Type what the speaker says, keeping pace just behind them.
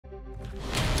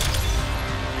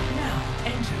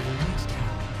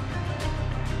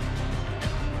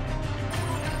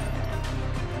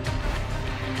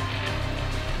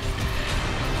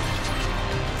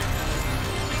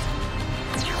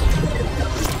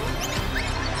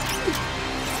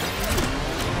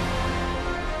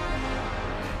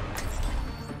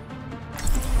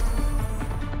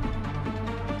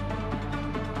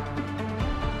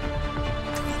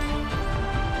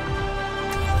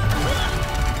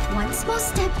small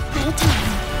step at a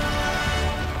time.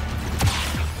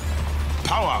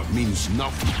 Power means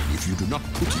nothing if you do not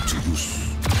put it to use.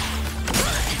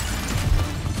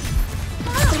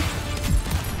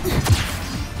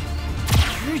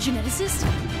 You're a geneticist?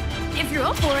 If you're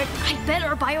up for it, I bet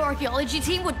our bioarchaeology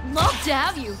team would love to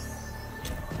have you.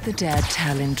 The dead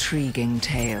tell intriguing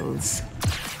tales,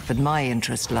 but my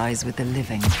interest lies with the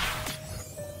living.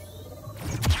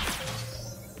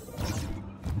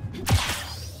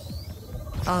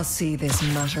 I'll see this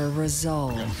matter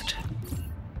resolved.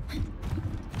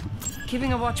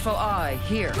 Keeping a watchful eye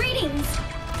here. Greetings!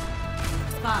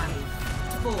 5,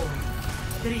 4,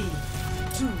 3,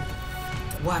 2,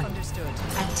 1. Understood.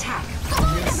 Attack. Come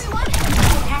on, everyone!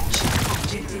 Capture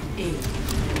objective A.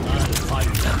 I'll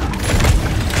find them.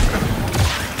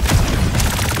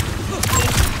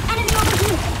 Enemy over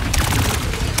here!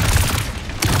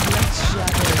 Let's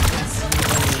shatter this.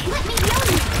 Let me know!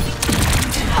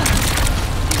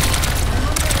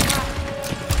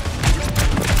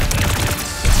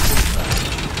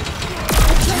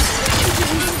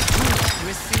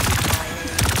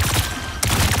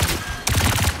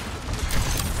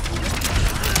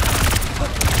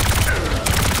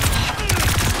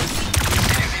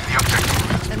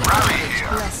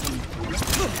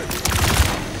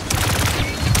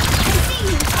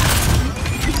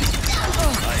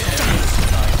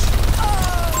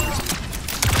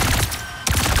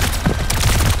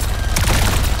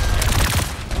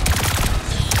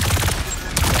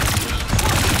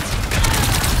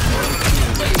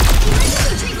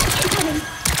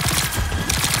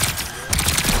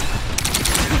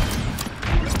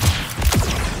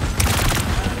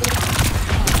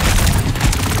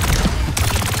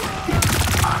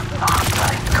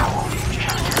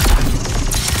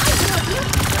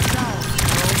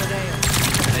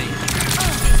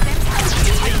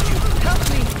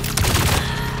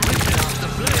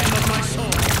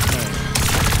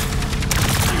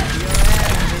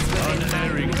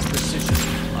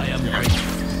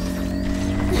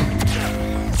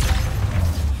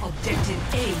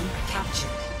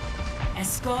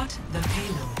 Escort the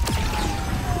payload.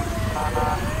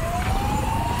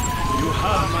 You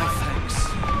have my thanks.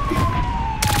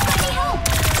 Let me help!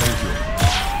 Thank you.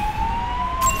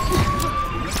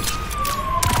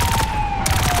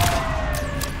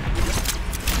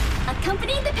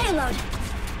 Accompanying the payload.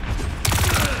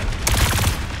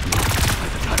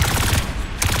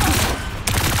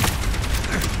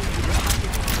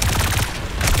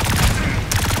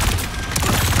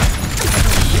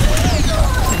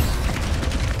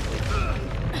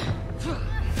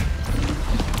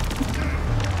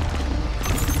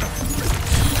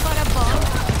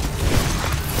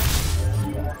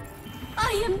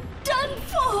 I am done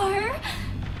for!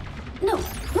 No,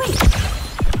 wait!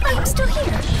 I am still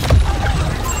here!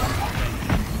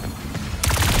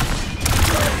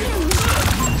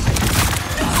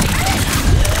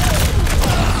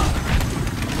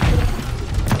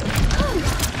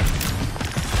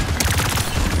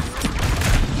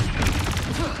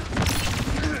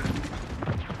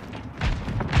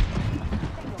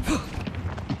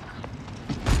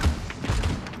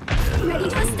 Ready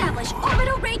to establish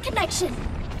orbital ray connection!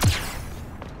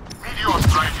 Meteor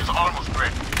strike is almost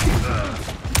ready.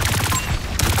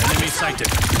 Enemy sighted.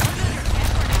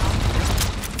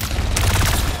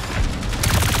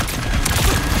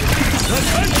 The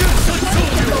vengeance of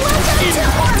Welcome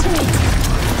to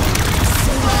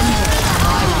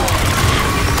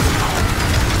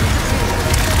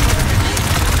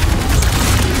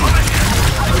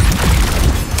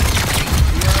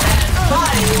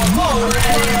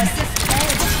orbit!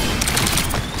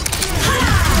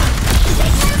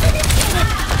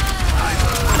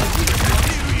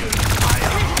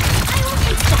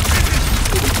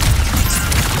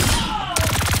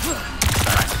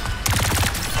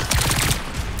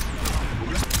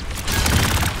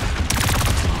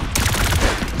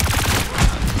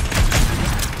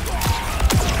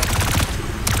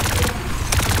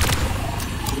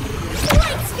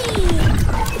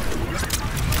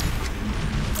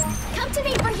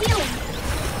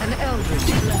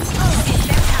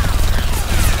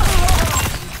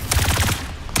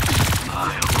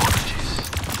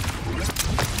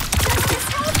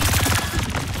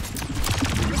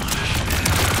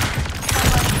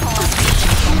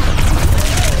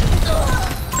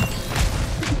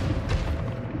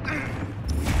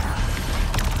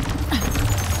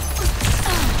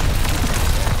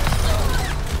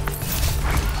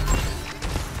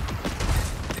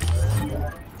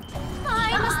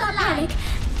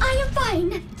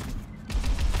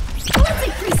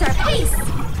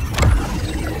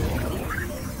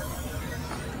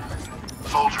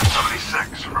 Soldier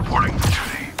 76, reporting for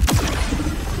duty.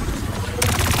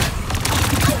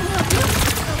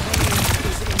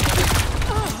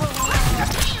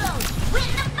 Reload! Win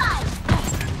the fight!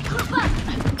 Group up!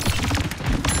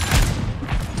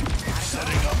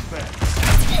 Setting up beds.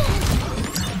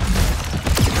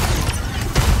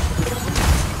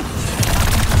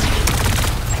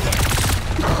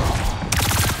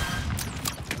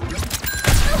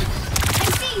 I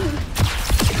see you!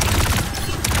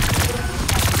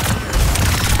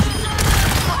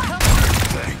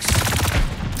 Thanks.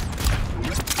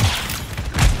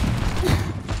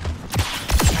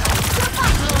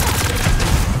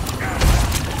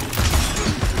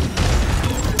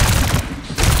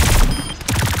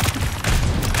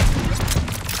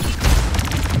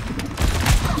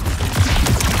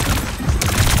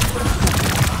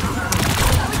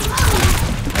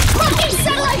 Blocking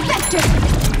satellite vector!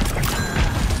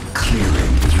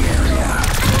 Clearing the area.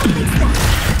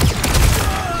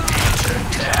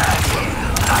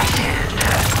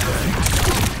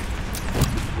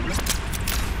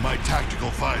 My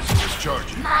tactical visor is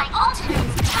charging. My ultimate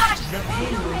is charged! The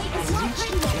payload has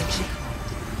reached the checkpoint.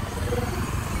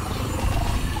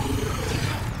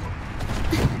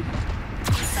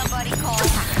 Somebody call.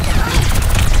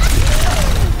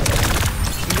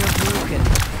 You're broken.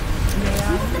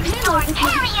 Our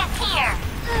carrier here!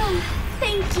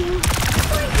 Thank you.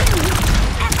 For you!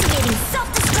 Activating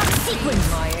self-destruct sequence!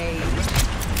 My aid.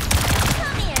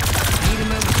 Come here! Need a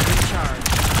moment to recharge.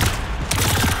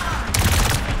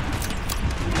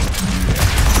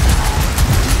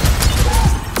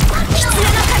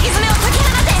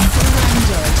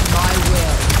 Surrender to my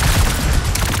will.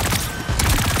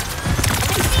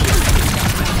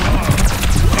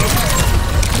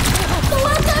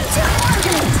 Welcome to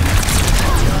orbit!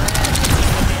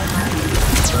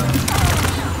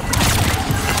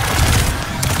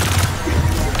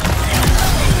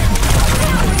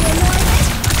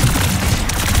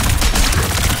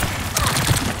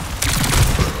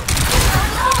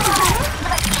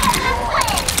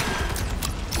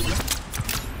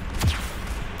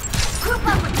 Group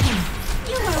up with me.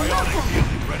 You are welcome.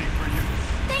 Ready for you.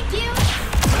 Thank you.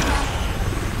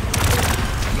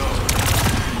 No.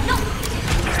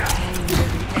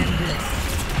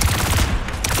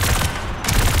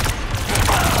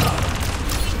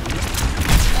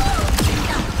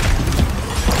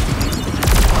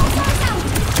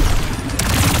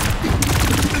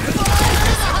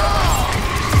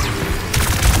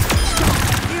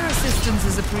 Your assistance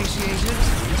is appreciated.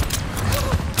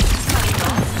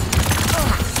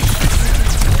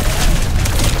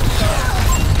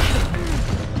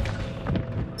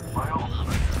 My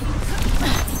ultimate.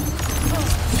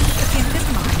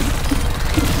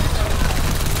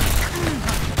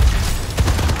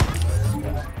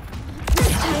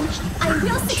 This time, I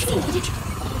will succeed.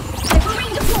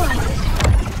 Shivering deployed.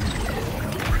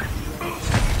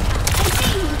 I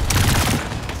see you.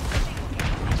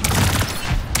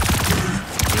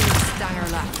 Stanger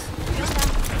left.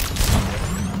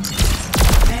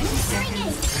 30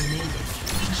 seconds remaining.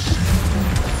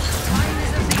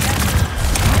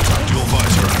 Tactical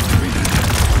visor activated.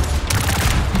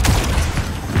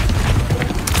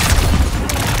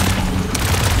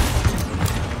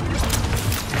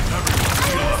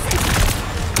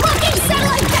 Blocking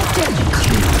satellite vector!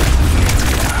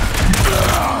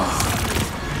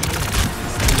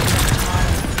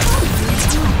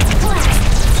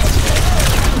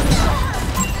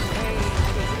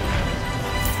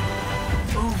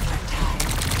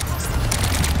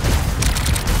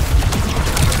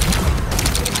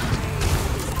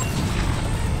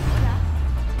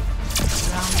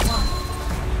 Round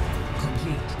 1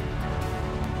 complete.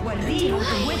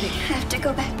 Have to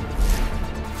go back.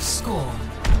 Score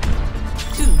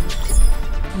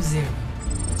 2-0.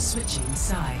 Switching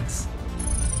sides.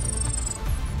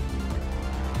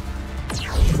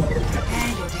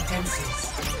 Prepare your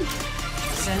defenses.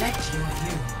 Select your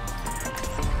hero.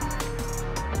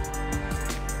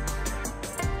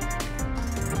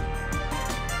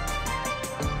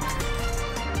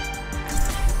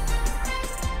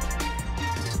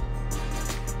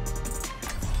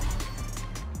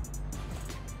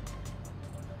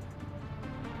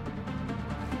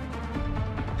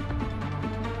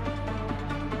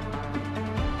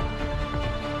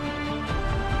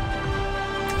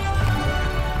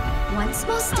 One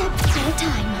small step at a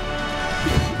time.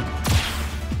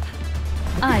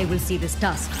 I will see this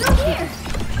task. Go here!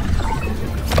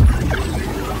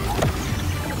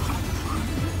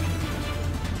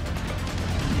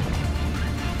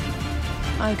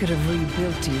 I could have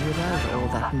rebuilt you without all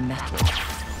that metal.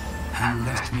 And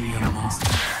left me a monster.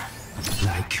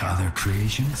 Like other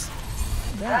creations?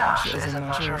 That is a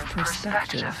matter of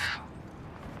perspective.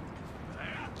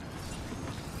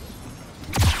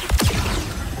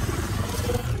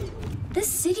 This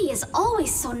city is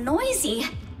always so noisy.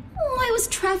 Why was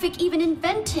traffic even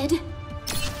invented?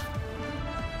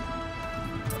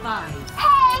 5,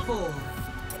 4,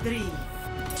 3,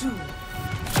 2,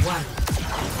 1.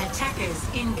 Attackers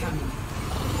incoming.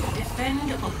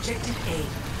 Defend objective A.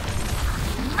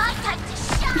 My time to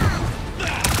shine!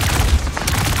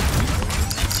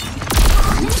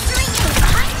 Ministering is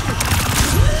behind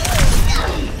you!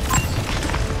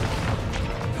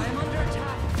 I'm under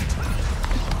attack.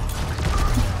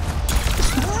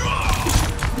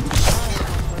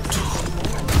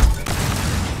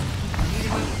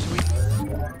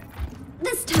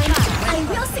 This time, I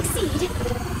will succeed!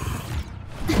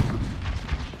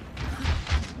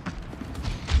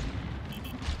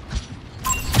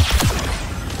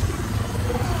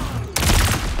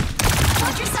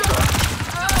 Watch yourself!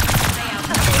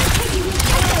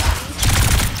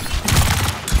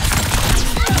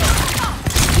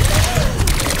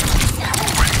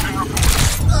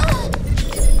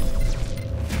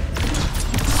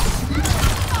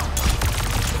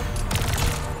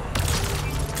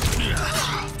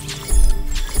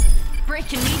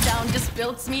 Breaking me down just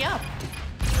builds me up.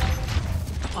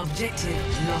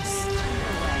 Objective lost.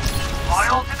 My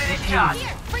ultimate is charged.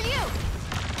 Here, for you!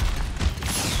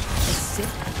 A sip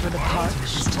for the park.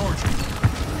 This is charging.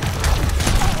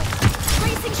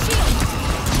 Bracing shield!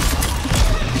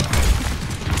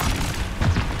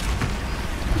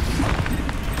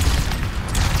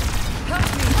 Help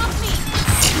me! Help me!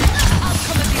 I'll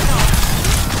come if you know.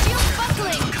 Shield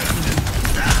buckling!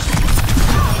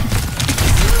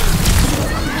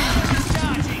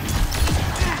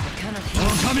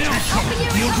 Helping you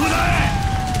recover!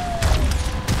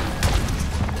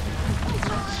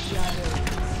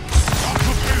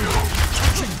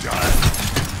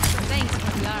 Thanks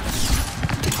for the armor.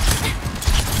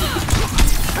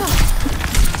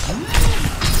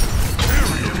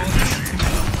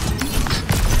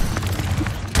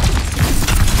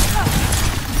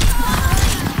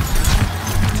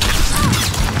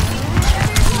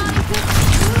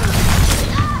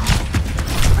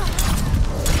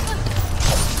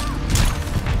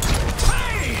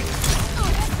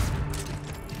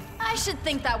 I should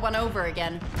think that one over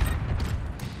again.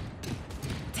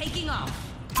 Taking off.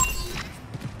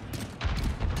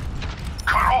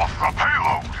 Cut off the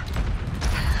payload!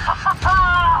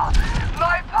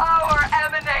 My power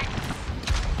emanates!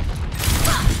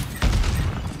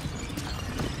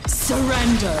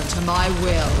 Surrender to my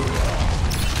will.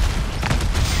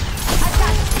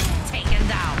 Taken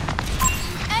down.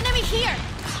 Enemy here.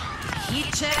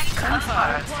 Heat check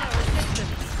confirmed.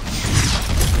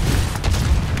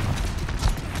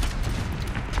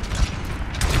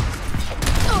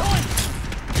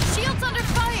 Shields under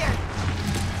fire.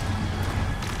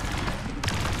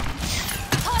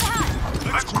 Hot hat.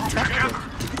 Let's move together!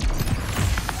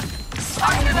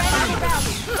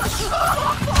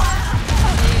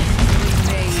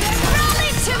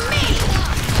 Rally to me.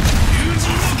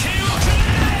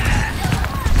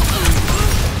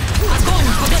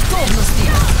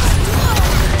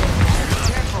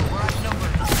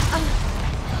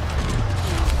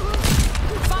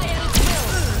 Fire at will.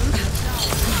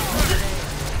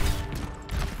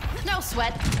 No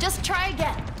sweat. Just try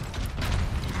again.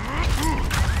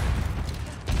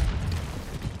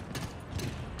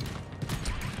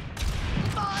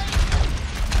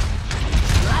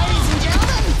 Ladies and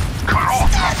gentlemen, Cut off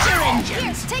the start your payload!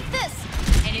 engines. Here, take this.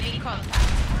 Enemy contact.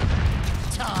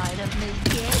 Tired of me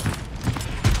yet?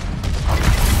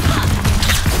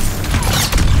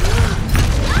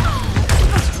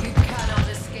 You cannot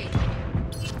escape.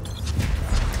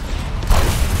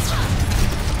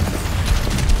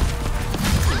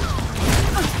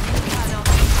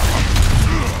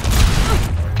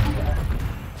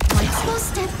 One slow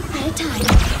step at a time.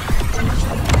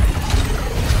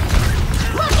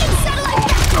 Rocket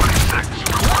satellite active!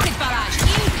 Rocket barrage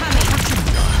incoming.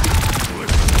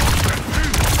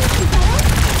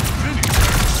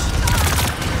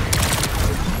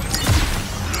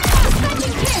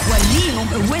 Dispatching care! Waliyum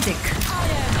Ewidik.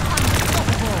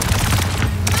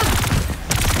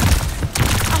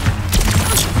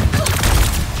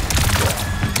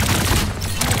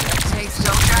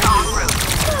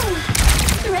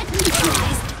 Threat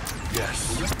neutralized. Yes.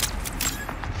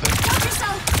 Watch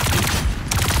yourself!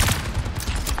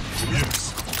 Yes.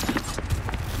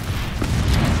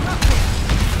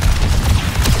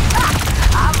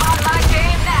 I'm on my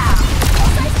game now!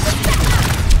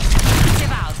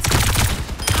 Active out.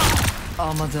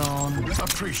 Amadon.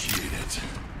 Appreciate it.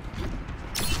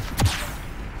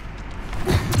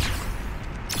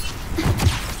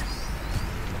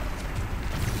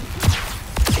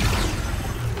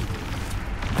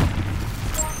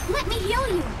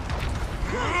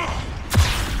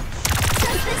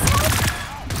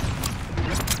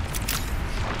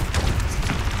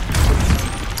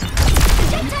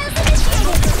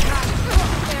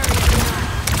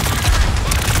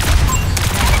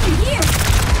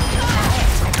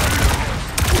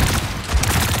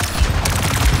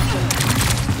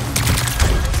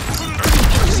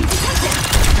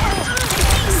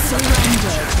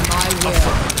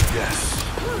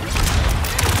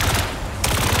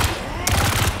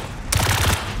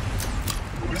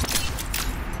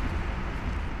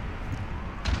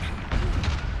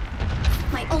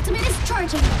 ultimate is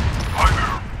charging. Hi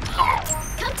there. Hello.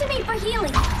 Come to me for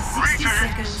healing. 60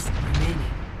 seconds remaining.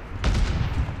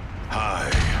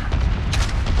 Hi.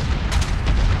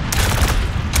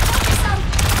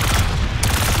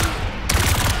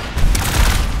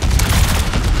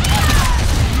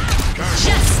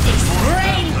 Justice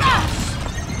reigns!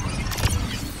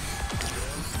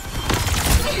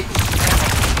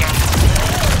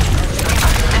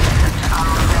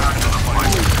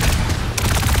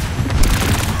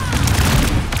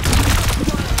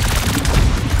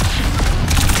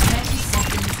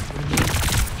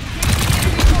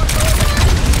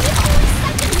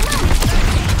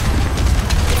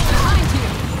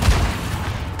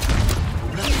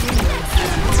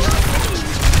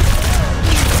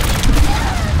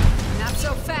 Not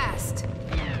so fast.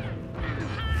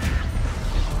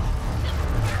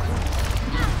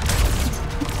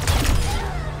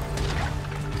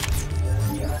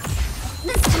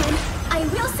 This time, I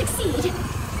will succeed.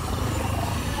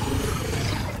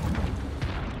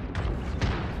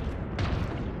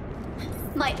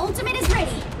 My ultimate is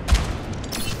ready.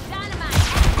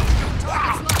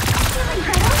 Feeling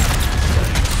better?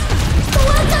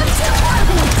 Welcome to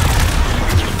orbit!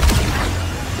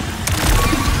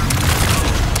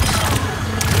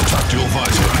 Tactile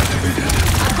visor activated.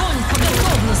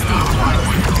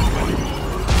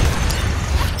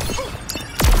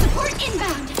 Support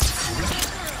inbound.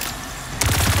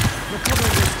 Recover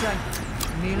your strength.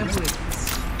 Need a witness.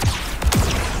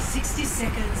 60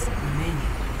 seconds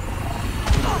remaining.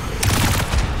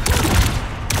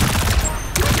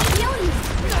 Let me heal you.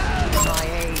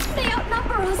 They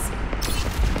outnumber us.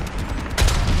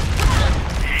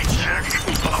 Eject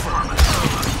cover.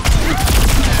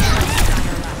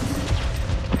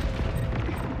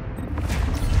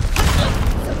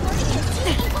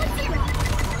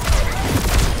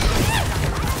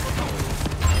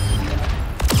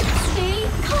 Stay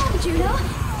calm, Juno.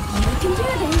 You can do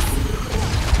this.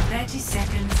 30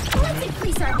 seconds Let's remaining.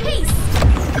 increase our pace.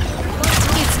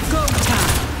 It's go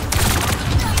time.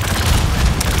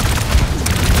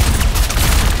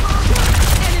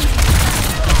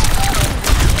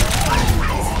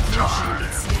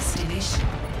 Its destination.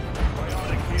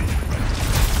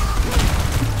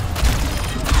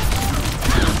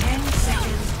 10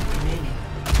 seconds remaining.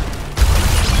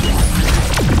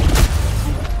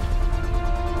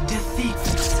 Defeat.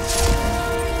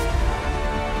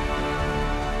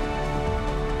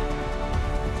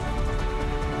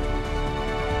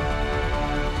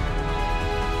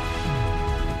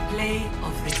 Play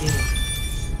of the game.